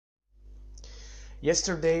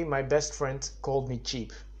Yesterday, my best friend called me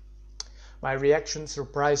cheap. My reaction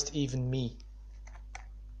surprised even me.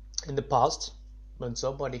 In the past, when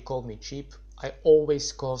somebody called me cheap, I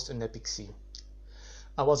always caused an epic scene.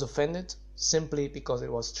 I was offended simply because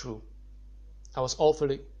it was true. I was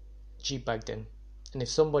awfully cheap back then, and if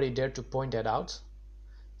somebody dared to point that out,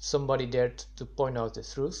 if somebody dared to point out the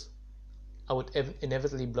truth, I would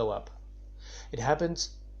inevitably blow up. It happened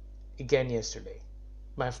again yesterday.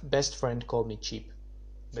 My best friend called me cheap,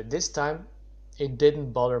 but this time it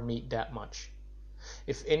didn't bother me that much.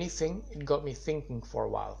 If anything, it got me thinking for a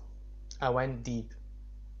while. I went deep,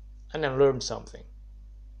 and I learned something.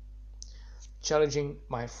 Challenging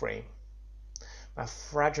my frame. My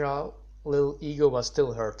fragile little ego was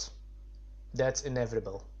still hurt. That's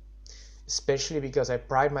inevitable, especially because I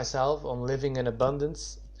pride myself on living in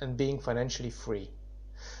abundance and being financially free.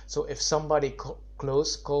 So if somebody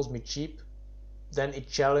close calls me cheap, then it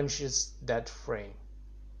challenges that frame.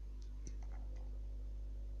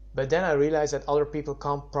 But then I realized that other people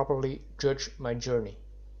can't properly judge my journey.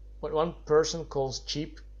 What one person calls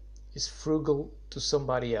cheap is frugal to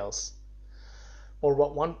somebody else. Or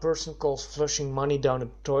what one person calls flushing money down the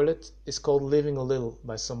toilet is called living a little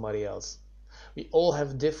by somebody else. We all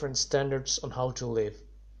have different standards on how to live,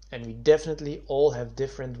 and we definitely all have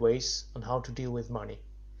different ways on how to deal with money.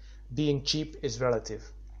 Being cheap is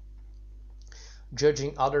relative.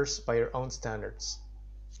 Judging others by your own standards.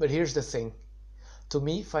 But here's the thing. To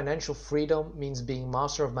me, financial freedom means being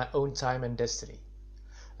master of my own time and destiny.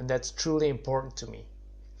 And that's truly important to me.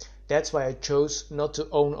 That's why I chose not to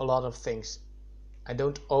own a lot of things. I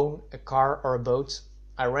don't own a car or a boat.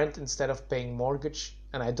 I rent instead of paying mortgage,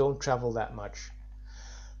 and I don't travel that much.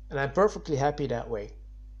 And I'm perfectly happy that way.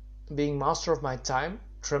 Being master of my time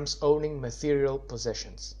trumps owning material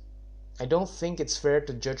possessions. I don't think it's fair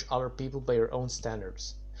to judge other people by your own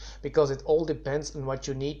standards, because it all depends on what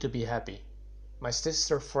you need to be happy. My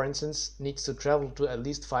sister, for instance, needs to travel to at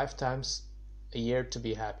least 5 times a year to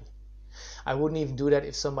be happy. I wouldn't even do that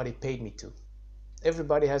if somebody paid me to.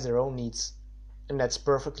 Everybody has their own needs, and that's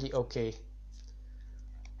perfectly okay.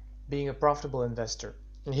 Being a profitable investor.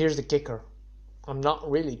 And here's the kicker. I'm not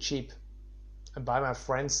really cheap. I buy my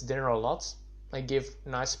friends dinner a lot. I give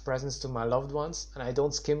nice presents to my loved ones, and I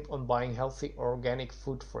don't skimp on buying healthy or organic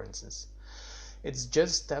food, for instance. It's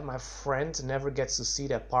just that my friend never gets to see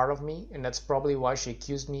that part of me, and that's probably why she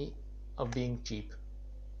accused me of being cheap.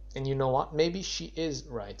 And you know what? Maybe she is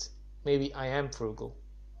right. Maybe I am frugal.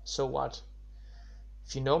 So what?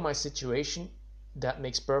 If you know my situation, that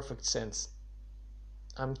makes perfect sense.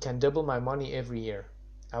 I can double my money every year.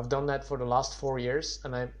 I've done that for the last 4 years,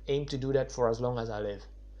 and I aim to do that for as long as I live.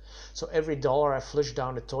 So every dollar I flush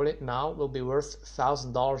down the toilet now will be worth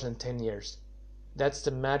 $1,000 in 10 years. That's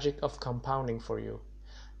the magic of compounding for you.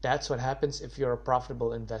 That's what happens if you're a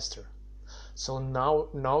profitable investor. So now,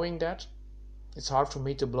 knowing that, it's hard for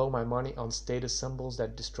me to blow my money on status symbols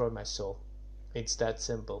that destroy my soul. It's that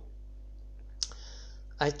simple.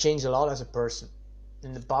 I changed a lot as a person.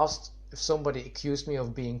 In the past, if somebody accused me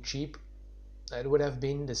of being cheap, it would have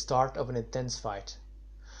been the start of an intense fight.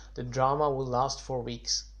 The drama would last for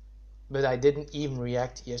weeks. But I didn't even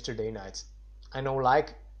react yesterday night. I know,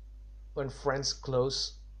 like when friends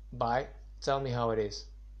close by tell me how it is.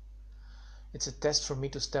 It's a test for me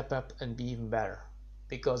to step up and be even better.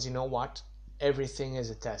 Because you know what? Everything is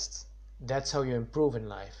a test. That's how you improve in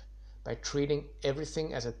life. By treating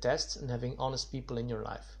everything as a test and having honest people in your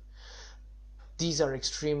life. These are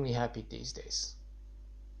extremely happy these days.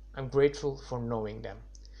 I'm grateful for knowing them.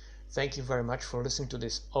 Thank you very much for listening to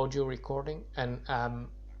this audio recording, and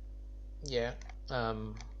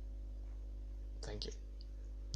thank you.